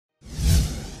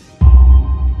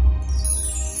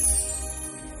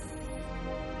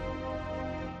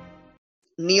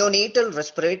neonatal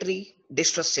respiratory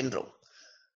distress syndrome.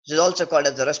 This is also called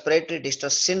as the respiratory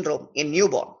distress syndrome in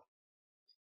newborn.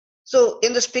 So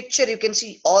in this picture, you can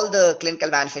see all the clinical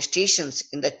manifestations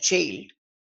in the child,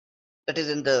 that is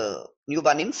in the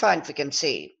newborn infant. We can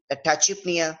say the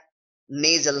tachypnea,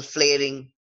 nasal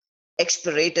flaring,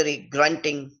 expiratory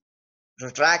grunting,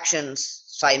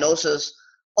 retractions, cyanosis.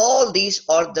 All these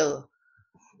are the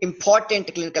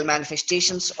important clinical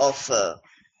manifestations of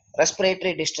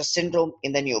respiratory distress syndrome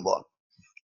in the newborn.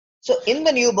 So in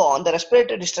the newborn, the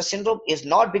respiratory distress syndrome is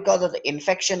not because of the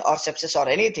infection or sepsis or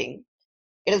anything.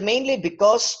 It is mainly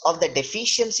because of the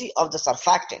deficiency of the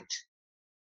surfactant.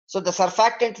 So the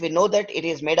surfactant, we know that it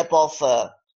is made up of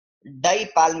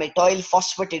dipalmitoyl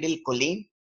phosphatidylcholine,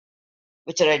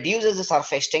 which reduces the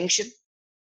surface tension,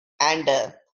 and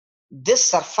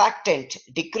this surfactant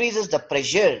decreases the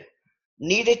pressure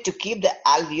needed to keep the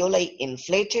alveoli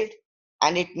inflated,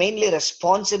 and it mainly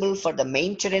responsible for the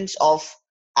maintenance of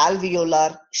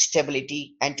alveolar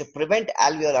stability and to prevent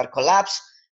alveolar collapse,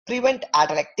 prevent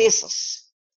atelectasis.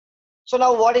 So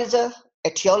now what is the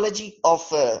etiology of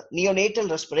neonatal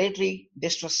respiratory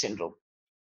distress syndrome?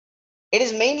 It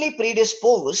is mainly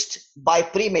predisposed by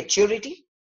prematurity,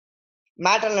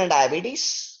 maternal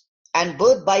diabetes, and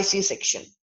birth by C-section.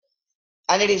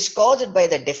 And it is caused by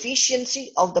the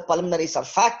deficiency of the pulmonary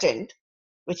surfactant,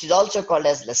 which is also called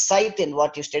as lecithin,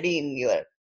 what you study in your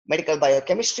medical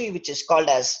biochemistry, which is called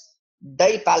as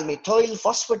dipalmitoyl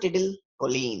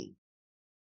phosphatidylcholine.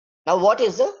 Now, what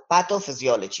is the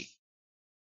pathophysiology?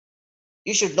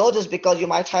 You should know this because you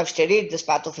might have studied this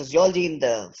pathophysiology in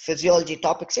the physiology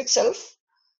topics itself.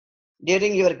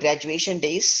 During your graduation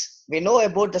days, we know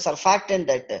about the surfactant,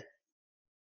 that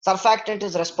surfactant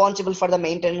is responsible for the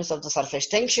maintenance of the surface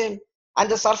tension, and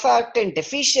the surfactant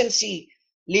deficiency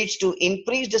leads to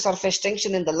increased surface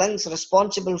tension in the lungs,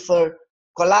 responsible for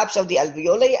collapse of the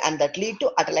alveoli, and that lead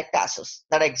to atelectasis.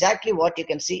 That's exactly what you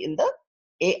can see in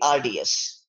the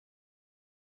ARDS.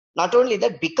 Not only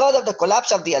that, because of the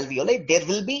collapse of the alveoli, there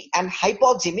will be an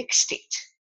hypoxemic state.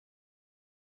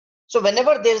 So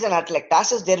whenever there is an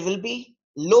atelectasis, there will be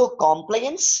low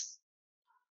compliance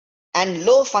and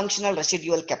low functional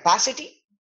residual capacity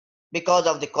because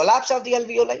of the collapse of the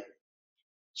alveoli.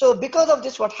 So because of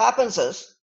this, what happens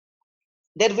is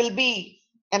there will be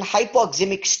an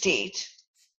hypoxemic state,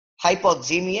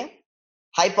 hypoxemia.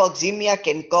 Hypoxemia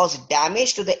can cause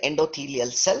damage to the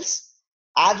endothelial cells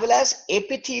as well as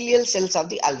epithelial cells of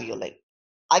the alveoli.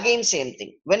 Again, same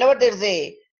thing. Whenever there is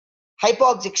a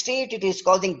hypoxic state, it is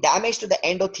causing damage to the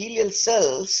endothelial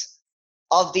cells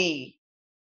of the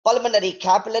pulmonary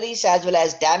capillaries as well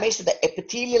as damage to the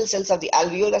epithelial cells of the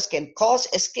alveolus, can cause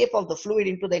escape of the fluid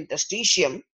into the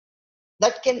interstitium,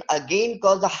 that can again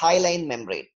cause the hyaline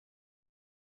membrane.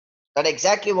 That's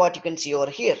exactly what you can see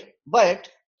over here. But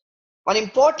one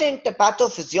important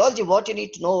pathophysiology, what you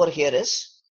need to know over here is,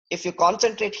 if you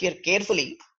concentrate here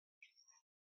carefully,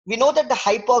 we know that the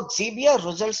hypoxemia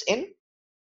results in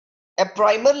a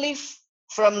primarily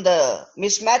from the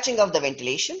mismatching of the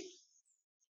ventilation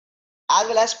as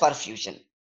well as perfusion.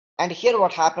 And here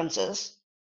what happens is,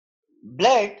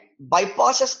 blood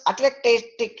bypasses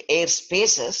atelectatic air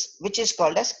spaces, which is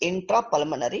called as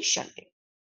intrapulmonary shunting.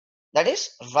 That is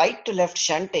right to left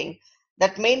shunting,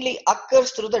 that mainly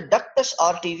occurs through the ductus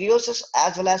arteriosus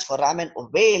as well as foramen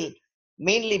ovale,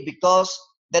 mainly because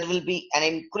there will be an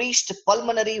increased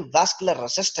pulmonary vascular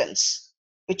resistance,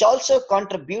 which also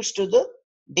contributes to the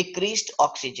decreased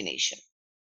oxygenation.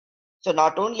 So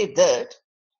not only that,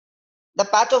 the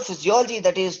pathophysiology,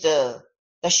 that is the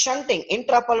shunting,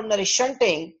 intrapulmonary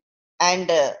shunting, and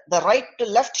the right to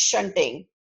left shunting,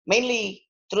 mainly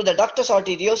through the ductus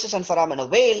arteriosus and foramen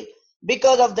ovale,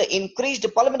 because of the increased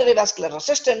pulmonary vascular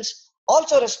resistance,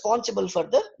 also responsible for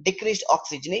the decreased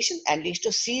oxygenation and leads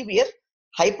to severe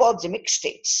hypoxemic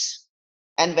states.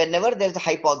 And whenever there is a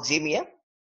hypoxemia,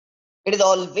 it is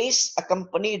always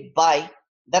accompanied by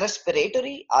the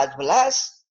respiratory as well as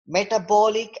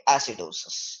metabolic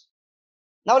acidosis.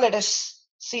 Now let us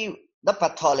see the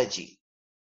pathology.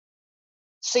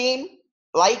 Same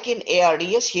like in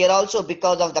ARDS, here also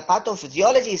because of the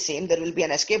pathophysiology is same, there will be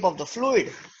an escape of the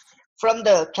fluid from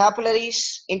the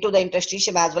capillaries into the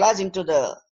interstitium as well as into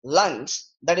the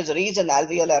lungs. That is the reason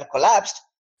alveoli are collapsed.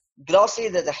 Grossly,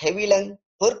 there's a heavy lung,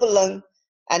 purple lung,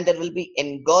 and there will be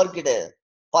engorged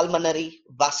pulmonary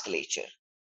vasculature.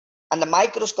 And the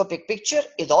microscopic picture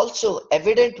is also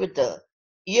evident with the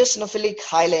eosinophilic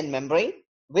hyaline membrane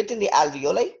within the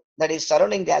alveoli, that is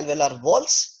surrounding the alveolar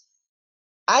walls,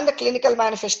 and the clinical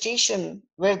manifestation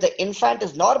where the infant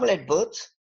is normal at birth,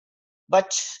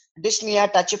 but dyspnea,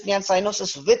 tachypnea, and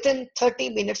cyanosis within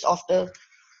 30 minutes after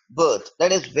birth.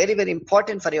 That is very, very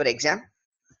important for your exam.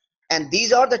 And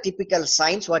these are the typical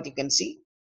signs what you can see.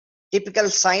 Typical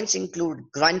signs include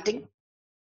grunting,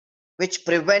 which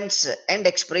prevents end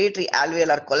expiratory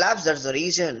alveolar collapse. That's the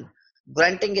reason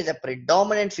grunting is a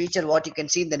predominant feature what you can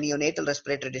see in the neonatal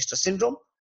respiratory distress syndrome.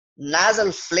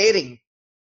 Nasal flaring,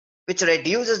 which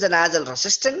reduces the nasal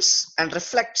resistance and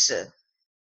reflects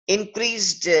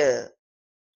increased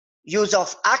use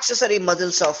of accessory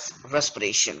muscles of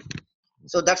respiration.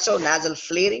 So that's how nasal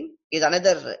flaring is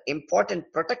another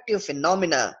important protective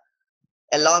phenomena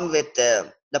along with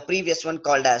the previous one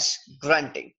called as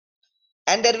grunting.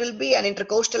 And there will be an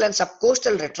intercostal and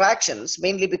subcostal retractions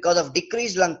mainly because of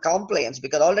decreased lung compliance,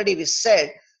 because already we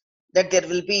said that there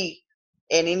will be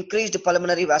an increased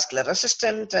pulmonary vascular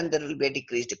resistance and there will be a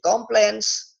decreased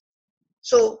compliance.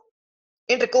 So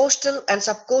intercostal and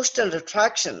subcostal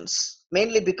retractions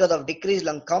mainly because of decreased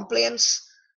lung compliance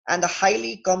and the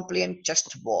highly compliant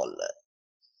chest wall.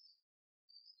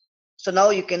 So now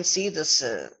you can see this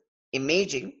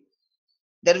imaging.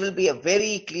 There will be a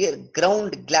very clear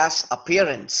ground glass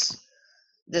appearance.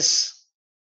 This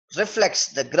reflects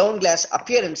the ground glass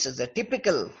appearance is a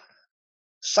typical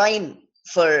sign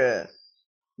for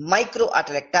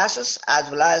microatelectasis, as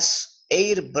well as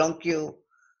air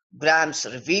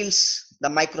bronchograms reveals the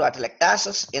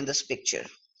microatelectasis in this picture.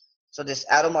 So this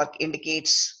arrow mark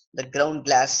indicates the ground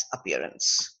glass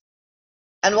appearance.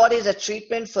 And what is the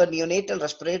treatment for neonatal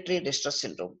respiratory distress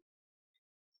syndrome?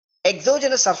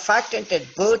 Exogenous surfactant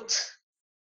at birth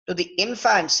to the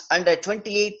infants under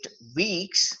 28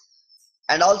 weeks,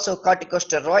 and also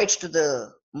corticosteroids to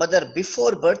the mother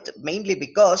before birth, mainly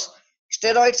because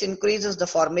steroids increases the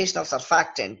formation of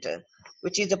surfactant,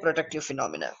 which is a protective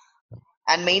phenomena,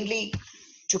 and mainly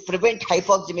to prevent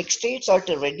hypoxemic states or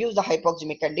to reduce the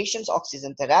hypoxemic conditions,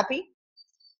 oxygen therapy.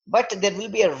 But there will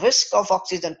be a risk of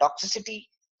oxygen toxicity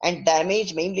and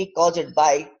damage mainly caused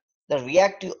by the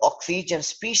reactive oxygen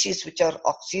species, which are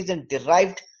oxygen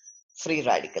derived free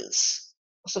radicals.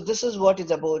 So this is what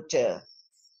is about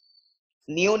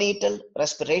neonatal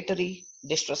respiratory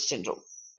distress syndrome.